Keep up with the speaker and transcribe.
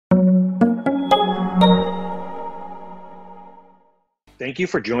Thank you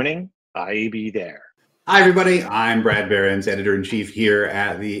for joining IAB There. Hi, everybody. I'm Brad Behrens, Editor-in-Chief here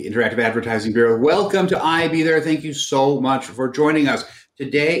at the Interactive Advertising Bureau. Welcome to IAB There. Thank you so much for joining us.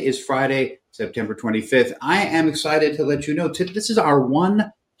 Today is Friday, September 25th. I am excited to let you know this is our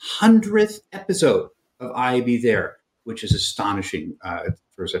 100th episode of IAB There, which is astonishing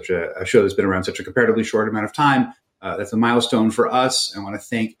for such a show that's been around such a comparatively short amount of time. That's a milestone for us. I want to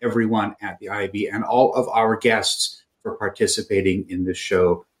thank everyone at the IAB and all of our guests for participating in this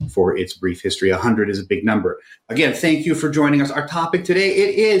show for its brief history. 100 is a big number. Again, thank you for joining us. Our topic today,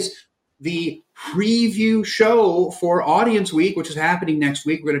 it is the preview show for Audience Week, which is happening next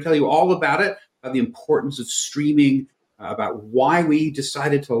week. We're going to tell you all about it, about the importance of streaming, about why we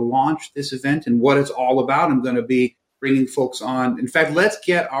decided to launch this event and what it's all about. I'm going to be bringing folks on. In fact, let's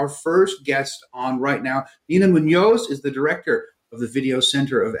get our first guest on right now. Nina Munoz is the director of the Video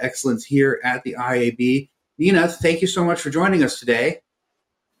Center of Excellence here at the IAB. Nina, thank you so much for joining us today.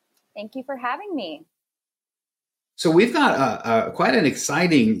 Thank you for having me. So we've got quite an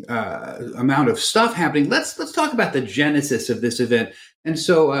exciting amount of stuff happening. Let's talk about the genesis of this event. And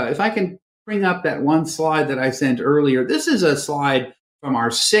so if I can bring up that one slide that I sent earlier, this is a slide from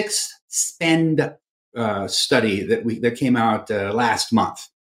our sixth spend study that came out last month.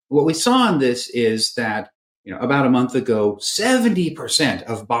 What we saw in this is that about a month ago, 70%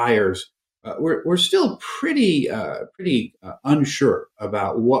 of buyers we're still pretty unsure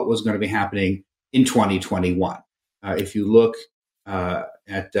about what was going to be happening in 2021. If you look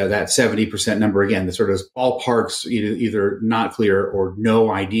at that 70% number again, the sort of ballparks either not clear or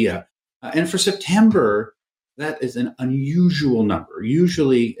no idea. And for September, that is an unusual number.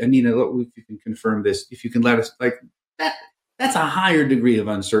 Usually, Nina, if you can confirm this, if you can let us that's a higher degree of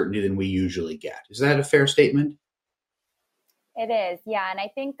uncertainty than we usually get. Is that a fair statement? It is, yeah. And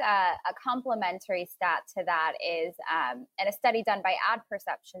I think a complementary stat to that is, and a study done by Ad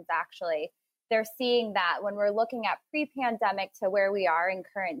Perceptions, actually, they're seeing that when we're looking at pre-pandemic to where we are in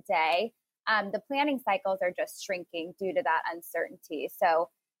current day, the planning cycles are just shrinking due to that uncertainty. So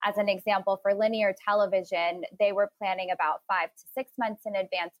as an example, for linear television, they were planning about 5 to 6 months in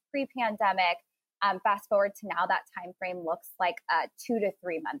advance pre-pandemic. Fast forward to now, that time frame looks like a 2 to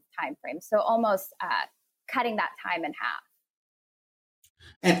 3 month time frame. So almost cutting that time in half.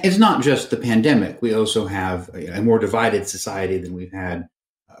 And it's not just the pandemic. We also have a more divided society than we've had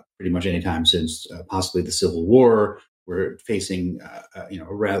pretty much any time since possibly the Civil War. We're facing,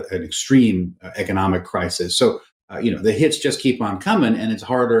 an extreme economic crisis. So, the hits just keep on coming, and it's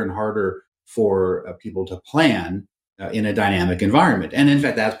harder and harder for people to plan in a dynamic environment. And in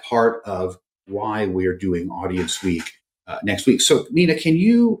fact, that's part of why we're doing Audience Week next week. So, Nina, can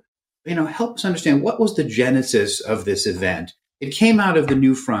you, help us understand what was the genesis of this event? It came out of the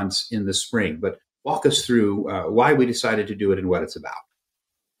New Fronts in the spring, but walk us through why we decided to do it and what it's about.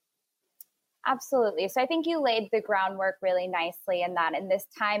 Absolutely. So I think you laid the groundwork really nicely in that in this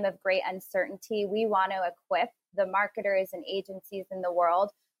time of great uncertainty, we want to equip the marketers and agencies in the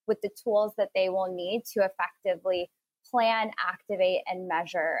world with the tools that they will need to effectively plan, activate, and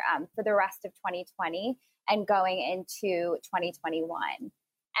measure for the rest of 2020 and going into 2021.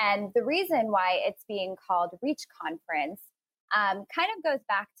 And the reason why it's being called Reach Conference kind of goes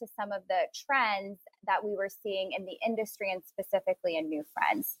back to some of the trends that we were seeing in the industry and specifically in New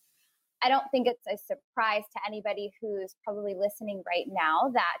Friends. I don't think it's a surprise to anybody who's probably listening right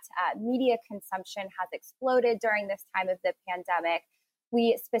now that media consumption has exploded during this time of the pandemic.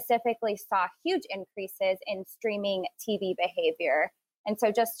 We specifically saw huge increases in streaming TV behavior. And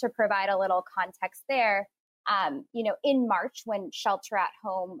so just to provide a little context there, in March when shelter at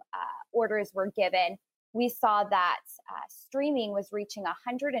home orders were given, we saw that streaming was reaching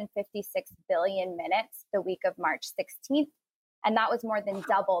 156 billion minutes the week of March 16th. And that was more than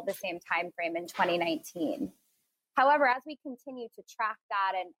double the same time frame in 2019. However, as we continue to track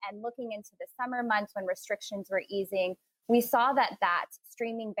that and looking into the summer months when restrictions were easing, we saw that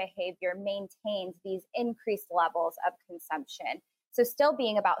streaming behavior maintained these increased levels of consumption. So still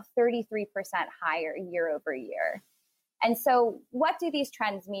being about 33% higher year over year. And so what do these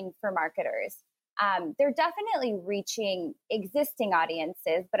trends mean for marketers? They're definitely reaching existing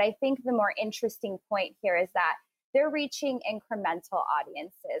audiences, but I think the more interesting point here is that they're reaching incremental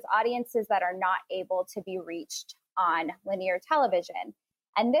audiences that are not able to be reached on linear television.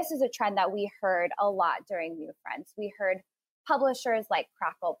 And this is a trend that we heard a lot during New Friends. We heard publishers like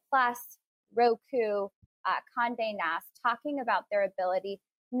Crackle Plus, Roku, Condé Nast talking about their ability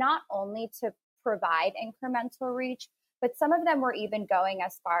not only to provide incremental reach, but some of them were even going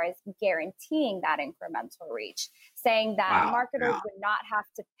as far as guaranteeing that incremental reach, saying that marketers would not have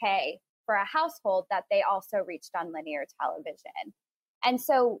to pay for a household that they also reached on linear television. And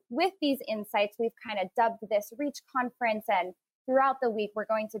so with these insights, we've kind of dubbed this Reach Conference, and throughout the week, we're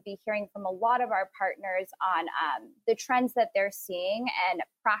going to be hearing from a lot of our partners on the trends that they're seeing and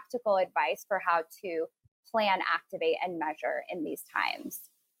practical advice for how to plan, activate, and measure in these times.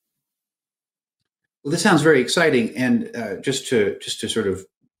 Well, this sounds very exciting. And just to sort of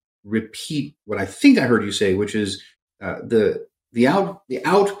repeat what I think I heard you say, which is the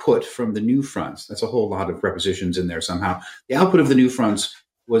output from the new fronts. That's a whole lot of prepositions in there somehow. The output of the new fronts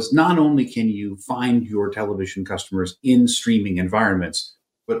was not only can you find your television customers in streaming environments,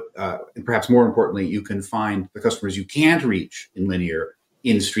 but and perhaps more importantly, you can find the customers you can't reach in linear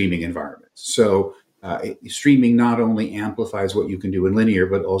in streaming environments. So streaming not only amplifies what you can do in linear,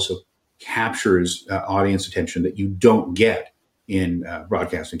 but also captures audience attention that you don't get in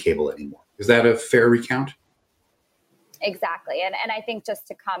broadcast and cable anymore. Is that a fair recount? Exactly. And I think just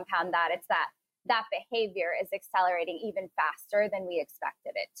to compound that, it's that behavior is accelerating even faster than we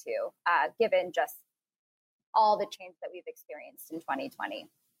expected it to, given just all the change that we've experienced in 2020.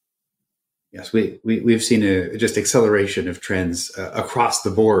 Yes, we've seen a just acceleration of trends across the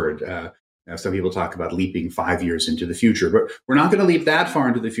board. Some people talk about leaping 5 years into the future, but we're not going to leap that far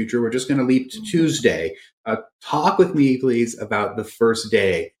into the future. We're just going to leap to Tuesday. Talk with me, please, about the first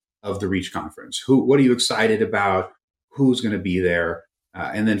day of the Reach Conference. What are you excited about? Who's going to be there?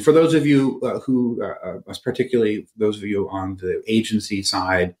 And then for those of you who, particularly those of you on the agency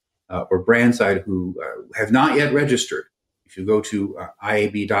side or brand side who have not yet registered, if you go to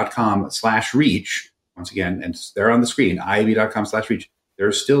iab.com/reach, once again, and it's there on the screen, iab.com/reach,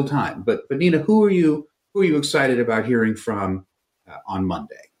 there's still time. But Nina, who are you excited about hearing from on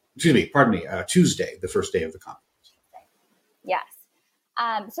Monday? Tuesday, the first day of the conference. Yes.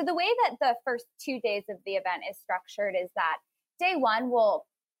 So the way that the first 2 days of the event is structured is that day one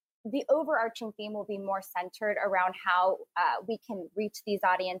the overarching theme will be more centered around how we can reach these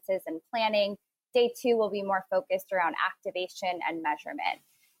audiences and planning. Day two will be more focused around activation and measurement.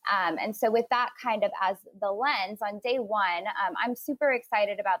 And so with that kind of as the lens, on day one, I'm super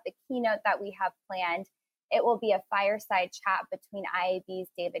excited about the keynote that we have planned. It will be a fireside chat between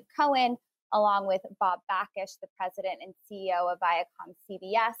IAB's David Cohen, along with Bob Bakish, the president and CEO of Viacom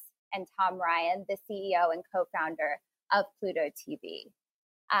CBS, and Tom Ryan, the CEO and co-founder of Pluto TV.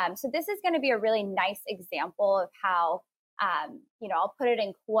 So this is going to be a really nice example of how, I'll put it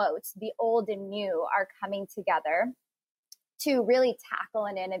in quotes, the old and new are coming together to really tackle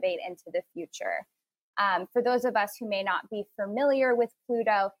and innovate into the future. For those of us who may not be familiar with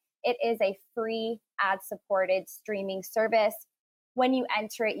Pluto, it is a free ad-supported streaming service. When you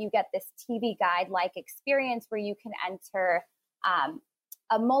enter it, you get this TV guide-like experience where you can enter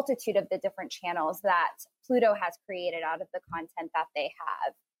a multitude of the different channels that Pluto has created out of the content that they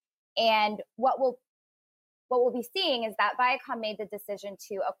have. And what we'll be seeing is that Viacom made the decision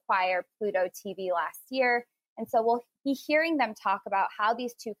to acquire Pluto TV last year. And so we'll be hearing them talk about how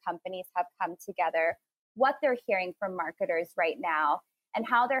these two companies have come together, what they're hearing from marketers right now, and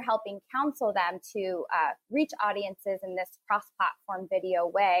how they're helping counsel them to reach audiences in this cross-platform video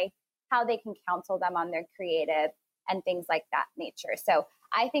way, how they can counsel them on their creative and things like that nature. So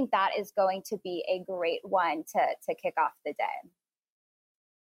I think that is going to be a great one to kick off the day.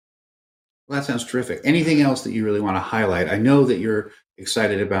 Well, that sounds terrific. Anything else that you really want to highlight? I know that you're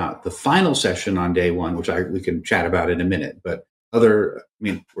excited about the final session on day one, which we can chat about in a minute, but we're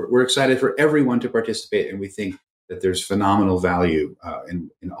excited for everyone to participate, and we think that there's phenomenal value in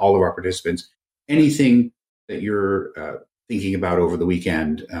all of our participants. Anything that you're thinking about over the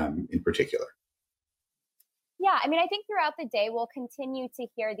weekend in particular? Yeah, I think throughout the day, we'll continue to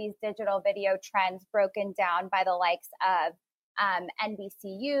hear these digital video trends broken down by the likes of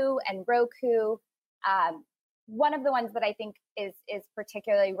NBCU and Roku. One of the ones that I think is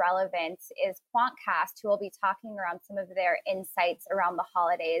particularly relevant is Quantcast, who will be talking around some of their insights around the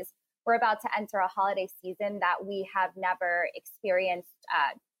holidays. We're about to enter a holiday season that we have never experienced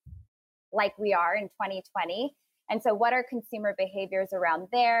like we are in 2020. And so what are consumer behaviors around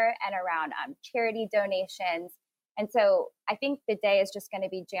there and around charity donations? And so I think the day is just going to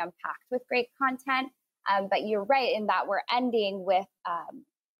be jam-packed with great content. But you're right in that we're ending with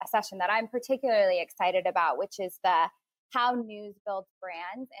a session that I'm particularly excited about, which is the how news builds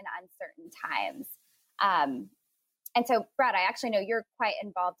brands in uncertain times. And so, Brad, I actually know you're quite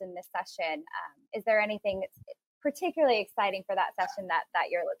involved in this session. Is there anything that's particularly exciting for that session that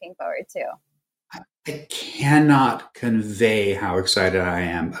you're looking forward to? I cannot convey how excited I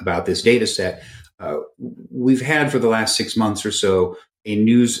am about this data set. We've had for the last 6 months or so a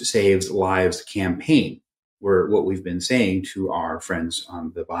News Saves Lives campaign. what we've been saying to our friends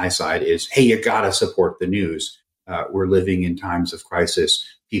on the buy side is, hey, you got to support the news. We're living in times of crisis.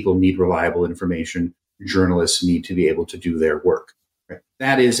 People need reliable information. Journalists need to be able to do their work. Right?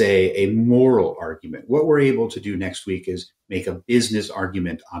 That is a moral argument. What we're able to do next week is make a business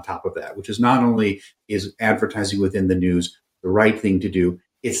argument on top of that, which is not only is advertising within the news the right thing to do,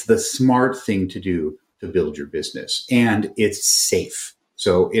 it's the smart thing to do to build your business, and it's safe.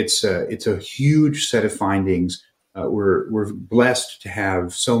 So it's a huge set of findings. We're blessed to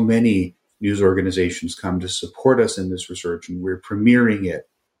have so many news organizations come to support us in this research, and we're premiering it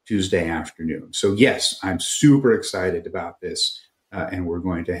Tuesday afternoon. So yes, I'm super excited about this, and we're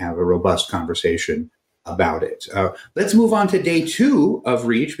going to have a robust conversation about it. Let's move on to day 2 of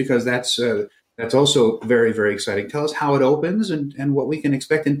Reach, because that's also very, very exciting. Tell us how it opens and what we can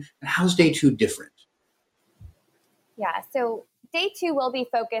expect, and how's day 2 different? Yeah, so day 2 will be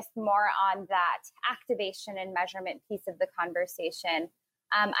focused more on that activation and measurement piece of the conversation.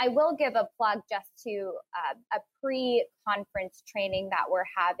 I will give a plug just to a pre-conference training that we're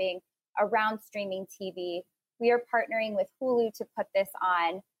having around streaming TV. We are partnering with Hulu to put this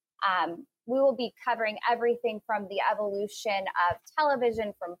on. We will be covering everything from the evolution of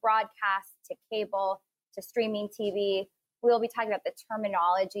television, from broadcast to cable to streaming TV. We will be talking about the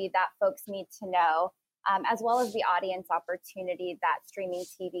terminology that folks need to know, as well as the audience opportunity that streaming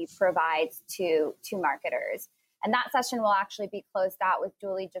TV provides to marketers. And that session will actually be closed out with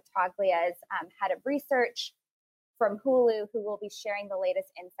Julie Jataglea as head of research from Hulu, who will be sharing the latest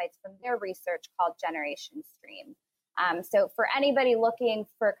insights from their research called Generation Stream. So for anybody looking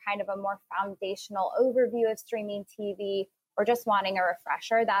for kind of a more foundational overview of streaming TV or just wanting a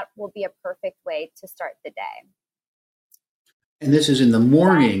refresher, that will be a perfect way to start the day. And this is in the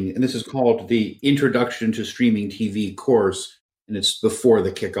morning, and this is called the Introduction to Streaming TV course, and it's before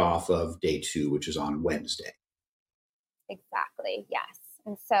the kickoff of day 2, which is on Wednesday. Exactly, yes.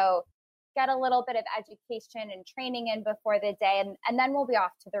 And so get a little bit of education and training in before the day, and then we'll be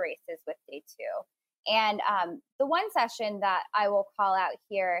off to the races with day 2. And the one session that I will call out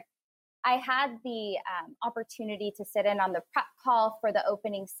here, I had the opportunity to sit in on the prep call for the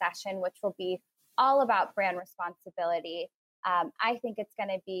opening session, which will be all about brand responsibility. I think it's going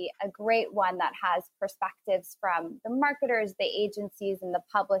to be a great one that has perspectives from the marketers, the agencies, and the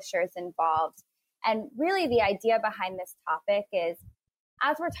publishers involved. And really the idea behind this topic is,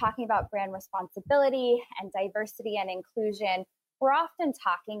 as we're talking about brand responsibility and diversity and inclusion, we're often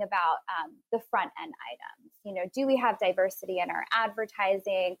talking about the front end items. You know, do we have diversity in our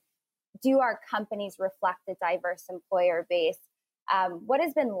advertising? Do our companies reflect a diverse employer base? What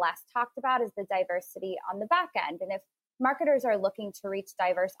has been less talked about is the diversity on the back end. And if marketers are looking to reach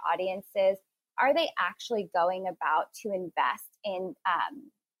diverse audiences, are they actually going about to invest in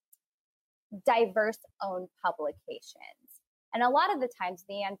diverse owned publications? And a lot of the times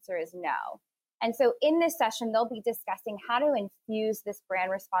the answer is no. And so in this session, they'll be discussing how to infuse this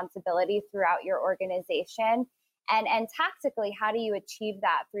brand responsibility throughout your organization. And tactically, how do you achieve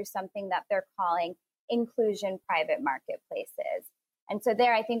that through something that they're calling inclusion private marketplaces? And so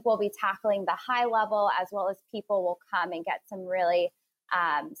there, I think we'll be tackling the high level, as well as people will come and get some really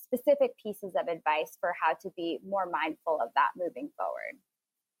specific pieces of advice for how to be more mindful of that moving forward.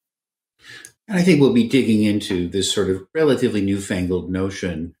 And I think we'll be digging into this sort of relatively newfangled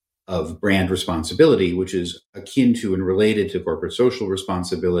notion of brand responsibility, which is akin to and related to corporate social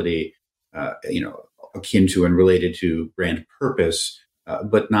responsibility, akin to and related to brand purpose,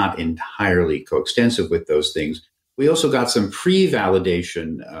 but not entirely coextensive with those things. We also got some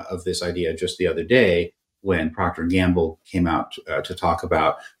pre-validation of this idea just the other day when Procter & Gamble came out to talk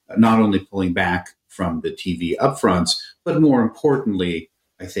about not only pulling back from the TV upfronts, but more importantly,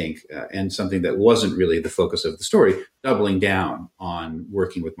 I think, and something that wasn't really the focus of the story, doubling down on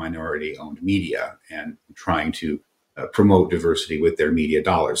working with minority-owned media and trying to promote diversity with their media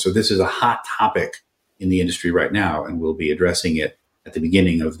dollars. So this is a hot topic in the industry right now, and we'll be addressing it at the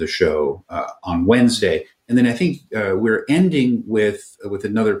beginning of the show on Wednesday. And then I think we're ending with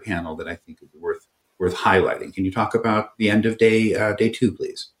another panel that I think would be worth highlighting. Can you talk about the end of day 2,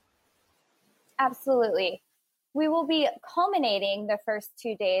 please? Absolutely. We will be culminating the first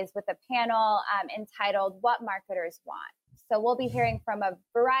 2 days with a panel entitled What Marketers Want. So we'll be hearing from a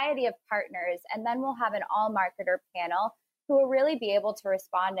variety of partners, and then we'll have an all-marketer panel who will really be able to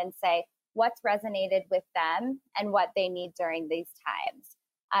respond and say what's resonated with them and what they need during these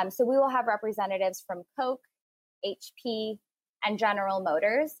times. So we will have representatives from Coke, HP, and General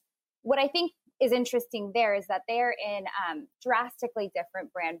Motors. What I think is interesting there is that they're in drastically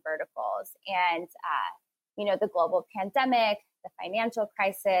different brand verticals. And the global pandemic, the financial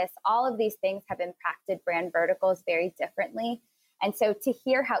crisis, all of these things have impacted brand verticals very differently. And so to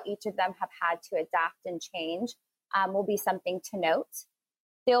hear how each of them have had to adapt and change will be something to note.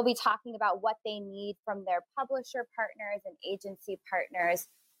 They'll be talking about what they need from their publisher partners and agency partners,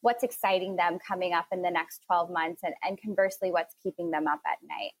 what's exciting them coming up in the next 12 months, and conversely, what's keeping them up at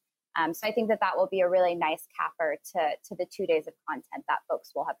night. So I think that will be a really nice capper to the 2 days of content that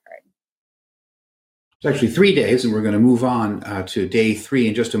folks will have heard. It's actually 3 days, and we're going to move on to day 3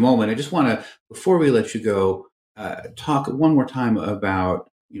 in just a moment. I just want to, before we let you go, talk one more time about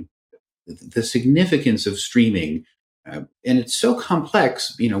the significance of streaming. And it's so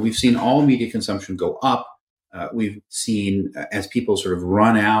complex. We've seen all media consumption go up. We've seen as people sort of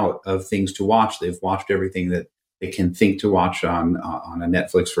run out of things to watch, they've watched everything that they can think to watch on a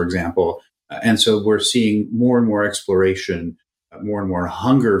Netflix, for example. And so we're seeing more and more exploration, more and more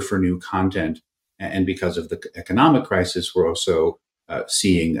hunger for new content. And because of the economic crisis, we're also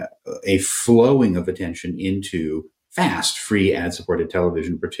seeing a flowing of attention into fast, free, ad-supported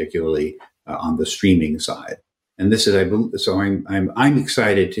television, particularly on the streaming side. And this is, so I'm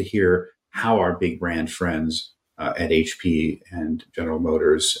excited to hear how our big brand friends at HP and General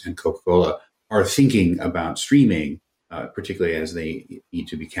Motors and Coca-Cola are thinking about streaming, particularly as they need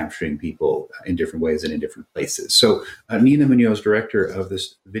to be capturing people in different ways and in different places. So Nina Munoz, director of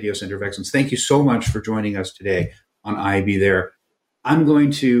this Video Center of Excellence, thank you so much for joining us today on IAB There. I'm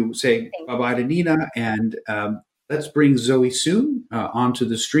going to say bye-bye to Nina, and let's bring Zoe Soon onto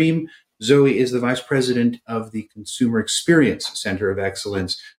the stream. Zoe is the Vice President of the Consumer Experience Center of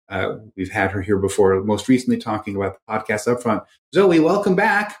Excellence. We've had her here before, most recently talking about the podcast Upfront. Zoe, welcome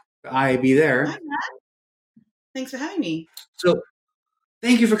back to IAB There. Hi, Matt. Thanks for having me. So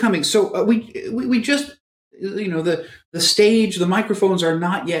thank you for coming. So we just, the stage, the microphones are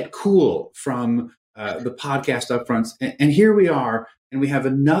not yet cool from the podcast Upfronts. And here we are, and we have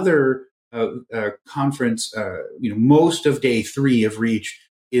another conference, most of day 3 of Reach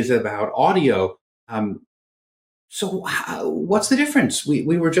is about audio. So what's the difference?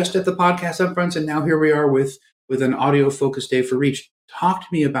 We were just at the podcast Upfronts, and now here we are with an audio-focused day for Reach. Talk to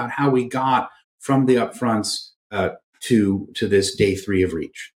me about how we got from the Upfronts to this day 3 of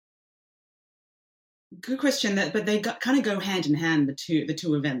Reach. Good question. But they kind of go hand in hand, the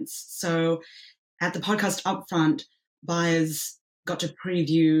two events. So at the podcast Upfront, buyers got to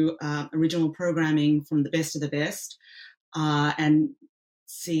preview original programming from the best of the best, and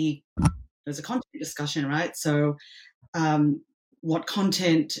see there's a content discussion, right? So what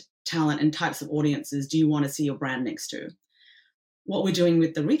content, talent, and types of audiences do you want to see your brand next to? What we're doing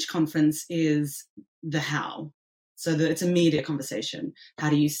with the Reach conference is the how. So that it's a media conversation. How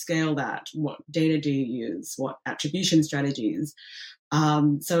do you scale that? What data do you use? What attribution strategies?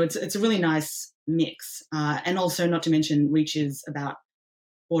 So it's a really nice mix. And also, not to mention, Reach is about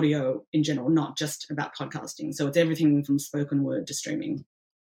audio in general, not just about podcasting. So it's everything from spoken word to streaming.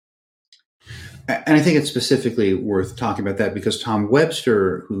 And I think it's specifically worth talking about that because Tom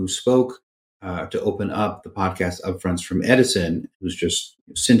Webster, who spoke to open up the podcast Upfronts from Edison, who's just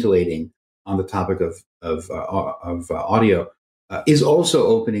scintillating on the topic of audio, is also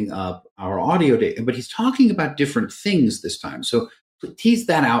opening up our audio day. But he's talking about different things this time. So tease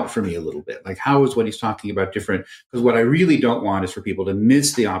that out for me a little bit. Like, how is what he's talking about different? Because what I really don't want is for people to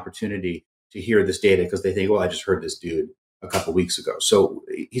miss the opportunity to hear this data because they think, well, I just heard this dude a couple of weeks ago. So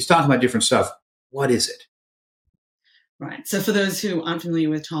he's talking about different stuff. What is it? Right. So for those who aren't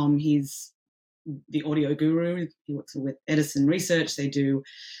familiar with Tom, he's the audio guru. He works with Edison Research. They do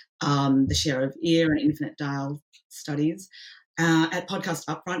the share of ear and infinite dial studies. At Podcast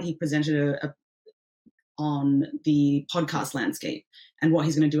Upfront, he presented on the podcast landscape. And what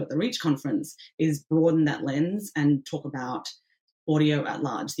he's going to do at the Reach conference is broaden that lens and talk about audio at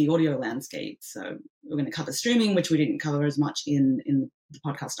large, the audio landscape. So we're going to cover streaming, which we didn't cover as much in the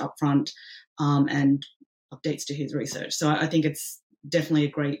podcast Upfront, and updates to his research. So I think it's definitely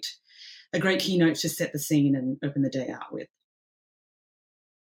a great keynote to set the scene and open the day out with.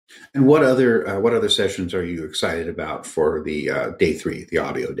 And what other sessions are you excited about for the day 3, the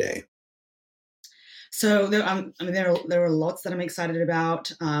audio day? So there are lots that I'm excited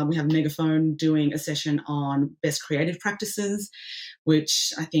about. We have Megaphone doing a session on best creative practices,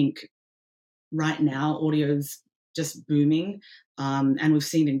 which I think right now audio's just booming. And we've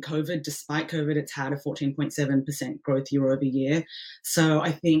seen in COVID, despite COVID, it's had a 14.7% growth year over year. So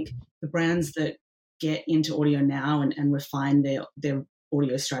I think the brands that get into audio now and refine their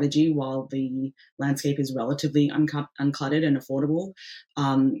audio strategy while the landscape is relatively uncluttered and affordable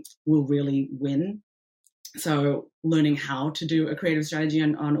will really win. So learning how to do a creative strategy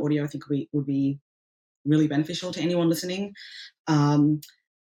on audio, I think would be really beneficial to anyone listening.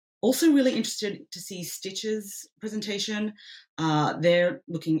 Also really interested to see Stitch's presentation. They're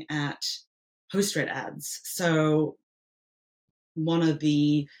looking at post-read ads. So one of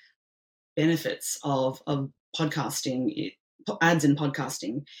the benefits of podcasting, ads in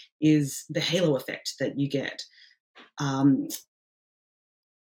podcasting, is the halo effect that you get.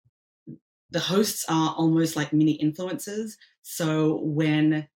 The hosts are almost like mini influencers. So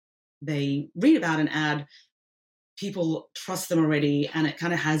when they read about an ad, people trust them already, and it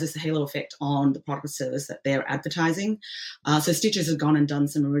kind of has this halo effect on the product or service that they're advertising. So Stitches has gone and done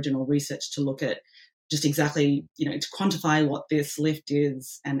some original research to look at just exactly, to quantify what this lift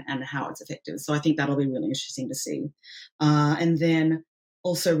is and how it's effective. So I think that'll be really interesting to see. And then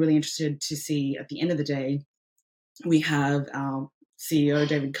also really interested to see at the end of the day, we have our CEO,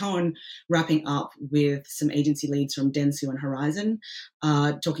 David Cohen, wrapping up with some agency leads from Dentsu and Horizon,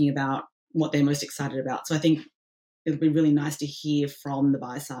 talking about what they're most excited about. So I think it'll be really nice to hear from the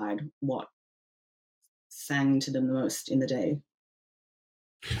buy side what sang to them the most in the day.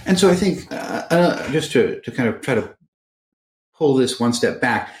 And so I think just to kind of try to pull this one step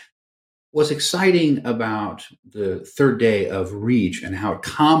back, what's exciting about the third day of Reach and how it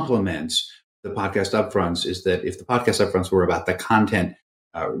complements the podcast upfronts is that if the podcast upfronts were about the content,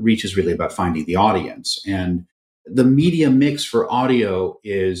 Reach is really about finding the audience. And the media mix for audio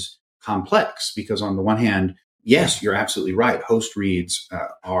is complex because on the one hand, yes, you're absolutely right. Host reads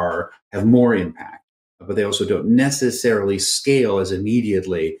have more impact, but they also don't necessarily scale as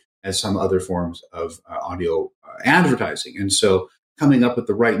immediately as some other forms of audio advertising. And so coming up with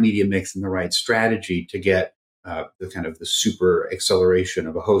the right media mix and the right strategy to get the super acceleration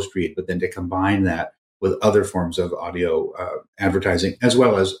of a host read, but then to combine that with other forms of audio advertising, as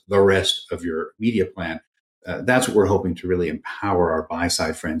well as the rest of your media plan. That's what we're hoping to really empower our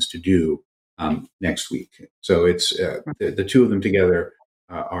buy-side friends to do next week. So it's the two of them together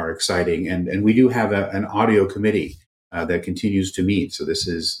are exciting, and we do have an audio committee that continues to meet. So this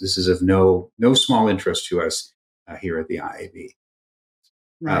is of no small interest to us here at the IAB.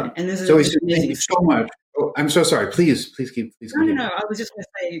 Right, and this is so thank you so much. Oh, I'm so sorry. Please keep. No. I was just going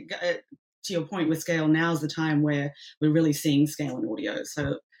to say, to your point with scale, now's the time where we're really seeing scale in audio.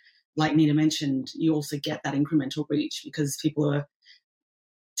 So, like Nina mentioned, you also get that incremental reach because people are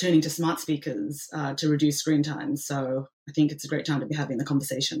turning to smart speakers to reduce screen time. So, I think it's a great time to be having the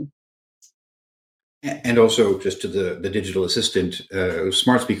conversation. And also, just to the digital assistant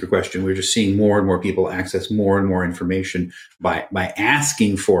smart speaker question, we're just seeing more and more people access more and more information by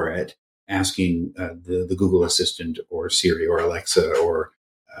asking for it. Asking the Google Assistant or Siri or Alexa or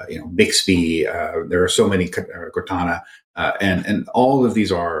Bixby. There are so many, Cortana, and all of these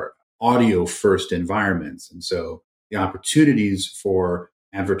are audio first environments, and so the opportunities for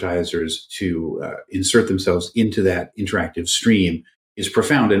advertisers to insert themselves into that interactive stream is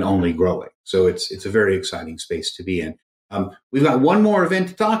profound and only growing. So it's a very exciting space to be in. We've got one more event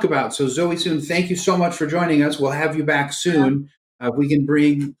to talk about. So Zoe Soon, thank you so much for joining us. We'll have you back soon. If we can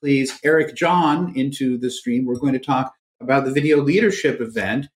bring, please, Eric John into the stream. We're going to talk about the Video Leadership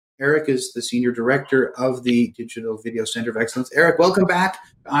event. Eric is the Senior Director of the Digital Video Center of Excellence. Eric, welcome back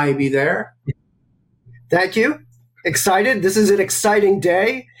to IAB There. Thank you. Excited. This is an exciting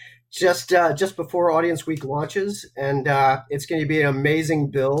day just before Audience Week launches, and it's going to be an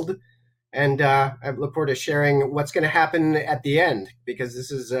amazing build. And I look forward to sharing what's going to happen at the end, because this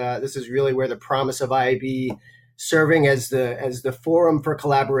is really where the promise of IAB serving as the forum for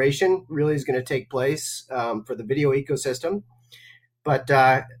collaboration really is going to take place for the video ecosystem. But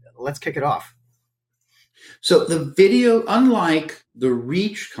let's kick it off. So the video, unlike the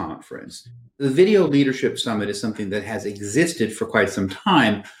Reach conference, the Video Leadership Summit is something that has existed for quite some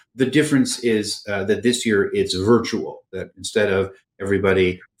time. The difference is that this year it's virtual, that instead of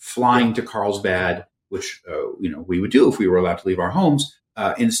everybody flying to Carlsbad, which we would do if we were allowed to leave our homes,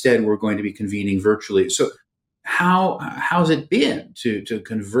 instead we're going to be convening virtually. So how's it been to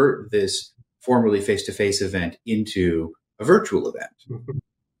convert this formerly face-to-face event into a virtual event?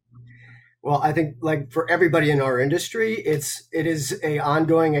 Well, I think, like for everybody in our industry, it is a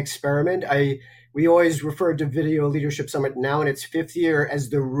ongoing experiment. We always refer to Video Leadership Summit now in its fifth year as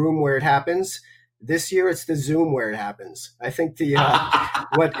the room where it happens. This year, it's the Zoom where it happens. I think the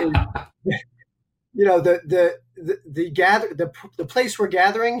place we're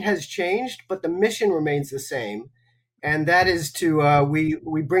gathering has changed, but the mission remains the same, and that is to we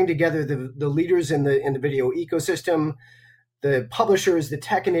bring together the leaders in the video ecosystem, the publishers, the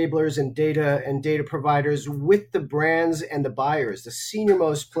tech enablers, and data providers with the brands and the buyers, the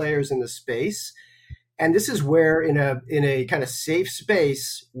senior-most players in the space. And this is where, in a kind of safe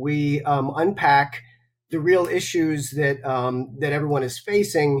space, we unpack the real issues that everyone is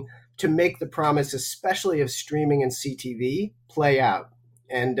facing to make the promise, especially of streaming and CTV, play out.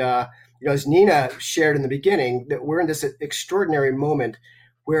 And as Nina shared in the beginning, that we're in this extraordinary moment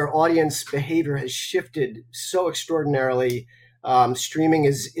where audience behavior has shifted so extraordinarily. Streaming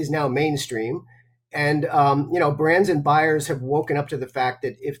is now mainstream. And, brands and buyers have woken up to the fact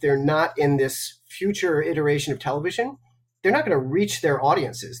that if they're not in this future iteration of television, they're not going to reach their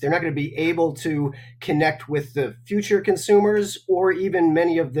audiences. They're not going to be able to connect with the future consumers or even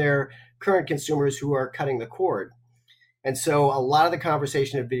many of their current consumers who are cutting the cord. And so a lot of the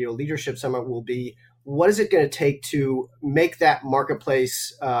conversation at Video Leadership Summit will be, what is it going to take to make that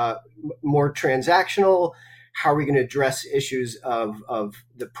marketplace more transactional? How are we going to address issues of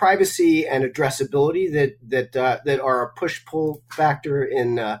the privacy and addressability that are a push-pull factor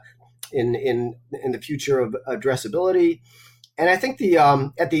in the future of addressability? And I think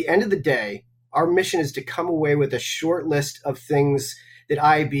at the end of the day, our mission is to come away with a short list of things that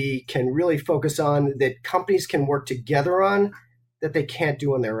IAB can really focus on, that companies can work together on, that they can't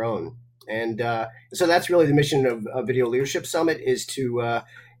do on their own. And so that's really the mission of Video Leadership Summit, is to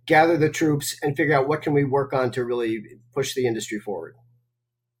gather the troops and figure out what can we work on to really push the industry forward.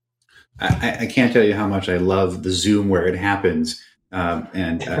 I can't tell you how much I love the Zoom where it happens,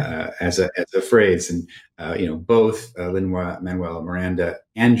 and as a phrase. And both Lin-Manuel Miranda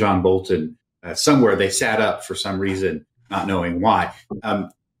and John Bolton, somewhere they sat up for some reason, not knowing why.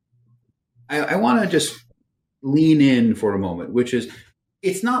 I want to just lean in for a moment, which is,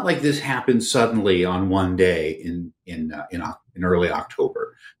 it's not like this happened suddenly on one day in early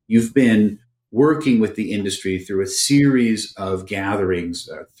October. You've been working with the industry through a series of gatherings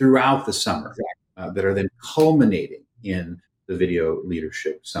throughout the summer that are then culminating in the Video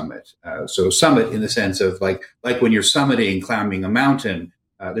Leadership Summit. So summit in the sense of like when you're summiting, climbing a mountain,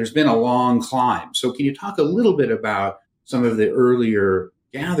 there's been a long climb. So can you talk a little bit about some of the earlier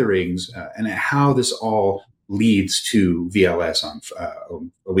gatherings and how this all leads to VLS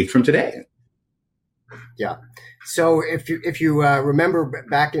on a week from today? Yeah. So if you remember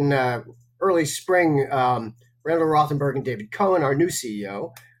back in early spring, Randall Rothenberg and David Cohen, our new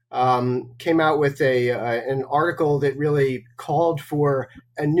CEO, came out with an article that really called for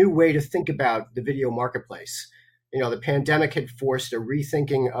a new way to think about the video marketplace. The pandemic had forced a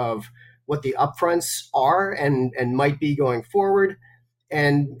rethinking of what the upfronts are and might be going forward.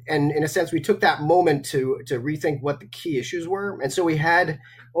 And in a sense, we took that moment to rethink what the key issues were. And so we had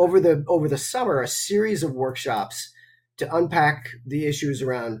over the summer a series of workshops to unpack the issues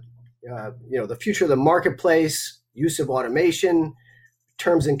around the future of the marketplace, use of automation,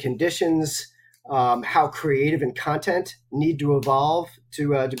 terms and conditions, how creative and content need to evolve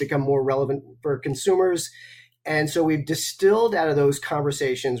to become more relevant for consumers. And so we've distilled out of those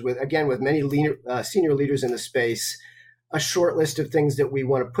conversations with many senior leaders in the space, a short list of things that we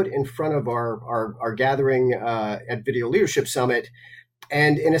want to put in front of our gathering at Video Leadership Summit.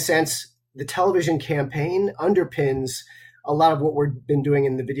 And in a sense, the television campaign underpins a lot of what we've been doing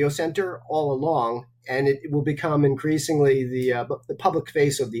in the Video Center all along, and it will become increasingly the public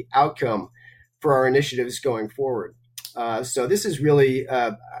face of the outcome for our initiatives going forward. So this is really,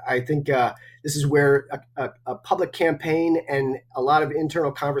 I think, this is where a public campaign and a lot of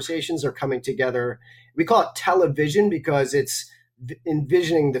internal conversations are coming together. We call it television because it's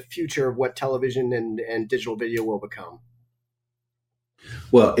envisioning the future of what television and digital video will become.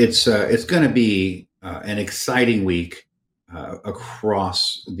 Well, it's going to be an exciting week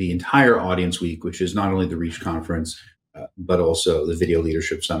across the entire Audience Week, which is not only the Reach Conference, but also the Video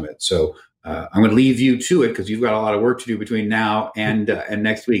Leadership Summit. So I'm going to leave you to it because you've got a lot of work to do between now and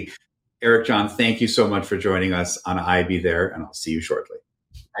next week. Eric John, thank you so much for joining us on IB There, and I'll see you shortly.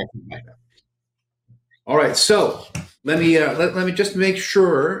 Thank you. All right, so let me just make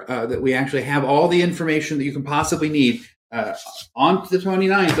sure that we actually have all the information that you can possibly need. On the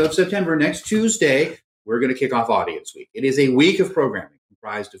 29th of September, next Tuesday, we're going to kick off Audience Week. It is a week of programming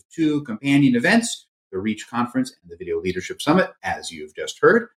comprised of two companion events, the Reach Conference and the Video Leadership Summit, as you've just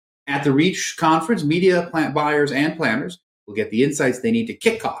heard. At the Reach Conference, media buyers and planners will get the insights they need to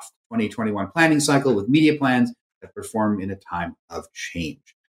kick off the 2021 planning cycle with media plans that perform in a time of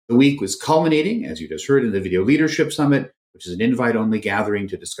change. The week was culminating, as you just heard, in the Video Leadership Summit, which is an invite-only gathering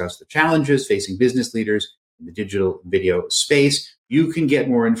to discuss the challenges facing business leaders in the digital video space. You can get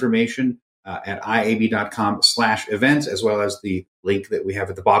more information at iab.com/events, as well as the link that we have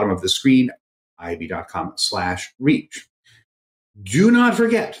at the bottom of the screen, iab.com/reach. Do not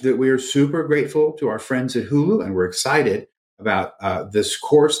forget that we are super grateful to our friends at Hulu, and we're excited about this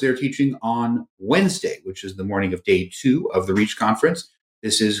course they're teaching on Wednesday, which is the morning of day 2 of the Reach Conference.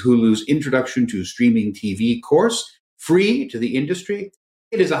 This is Hulu's Introduction to Streaming TV course, free to the industry.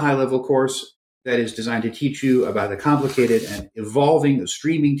 It is a high-level course that is designed to teach you about the complicated and evolving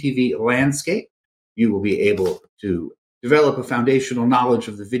streaming TV landscape. You will be able to develop a foundational knowledge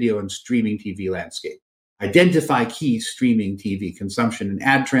of the video and streaming TV landscape, identify key streaming TV consumption and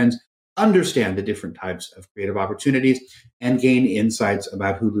ad trends, understand the different types of creative opportunities, and gain insights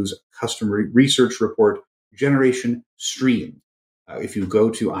about Hulu's customer research report, Generation Stream. If you go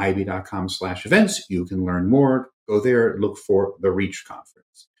to iab.com/events, you can learn more. Go there, look for the Reach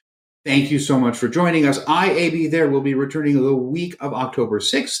Conference. Thank you so much for joining us. IAB There will be returning the week of October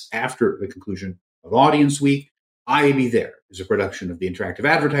 6th after the conclusion of Audience Week. IAB There is a production of the Interactive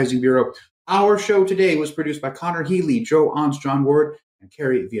Advertising Bureau. Our show today was produced by Connor Healy, Joe Ons, John Ward, and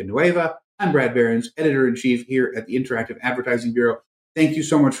Carrie Villanueva. I'm Brad Behrens, Editor-in-Chief here at the Interactive Advertising Bureau. Thank you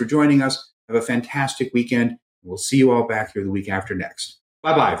so much for joining us. Have a fantastic weekend. We'll see you all back here the week after next.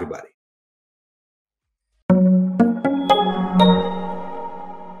 Bye-bye, everybody.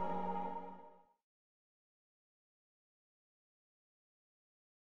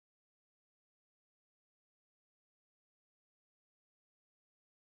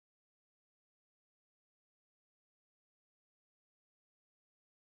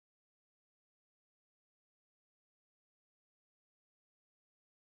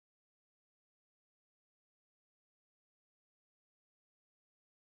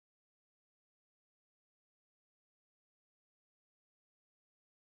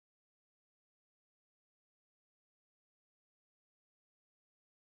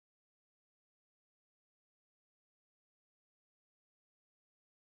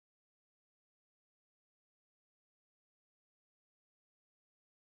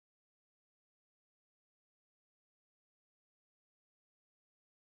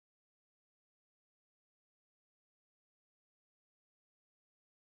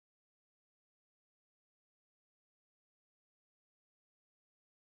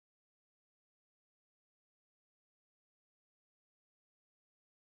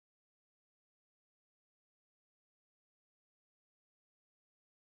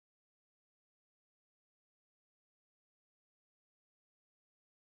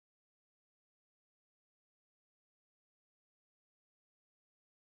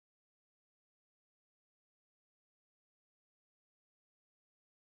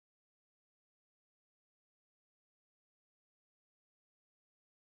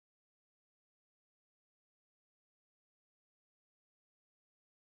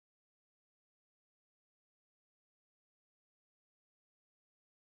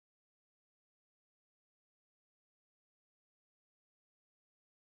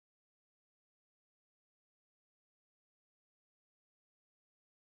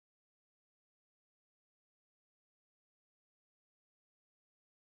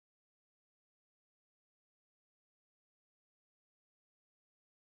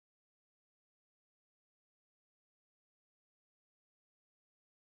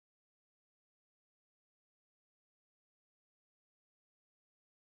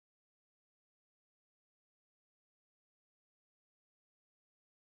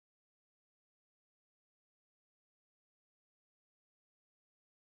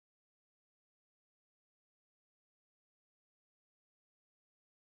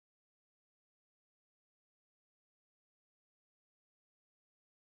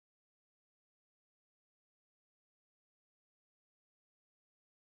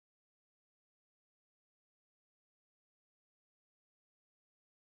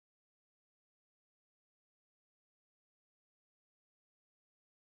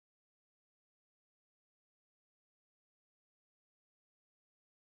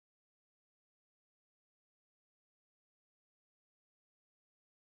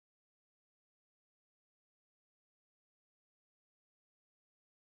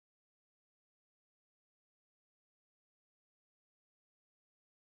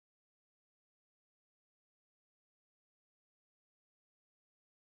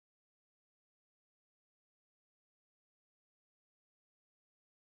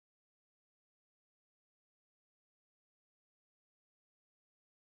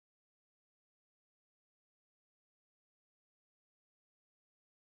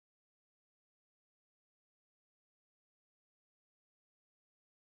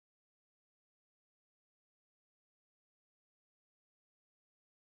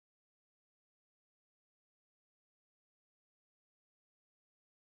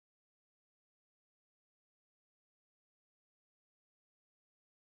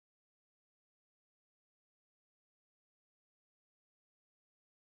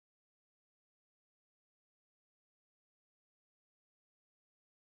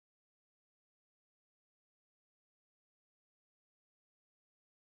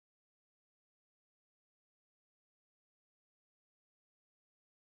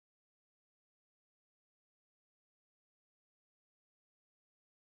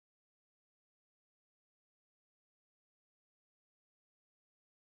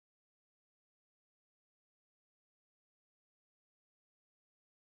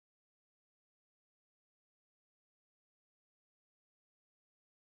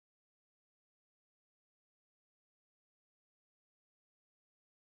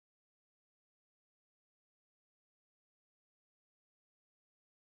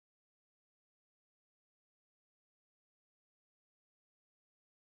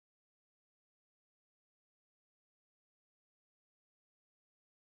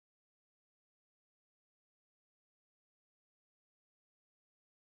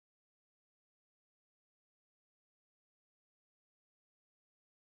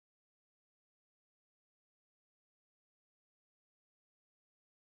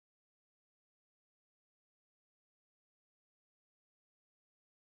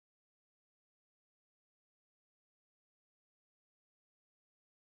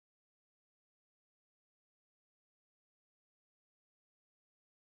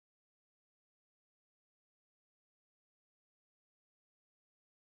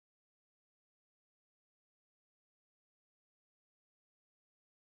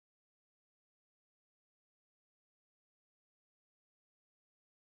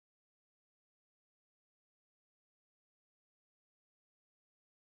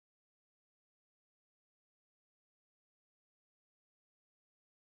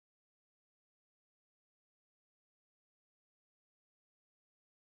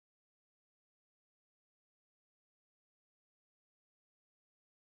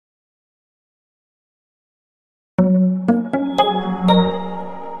 you.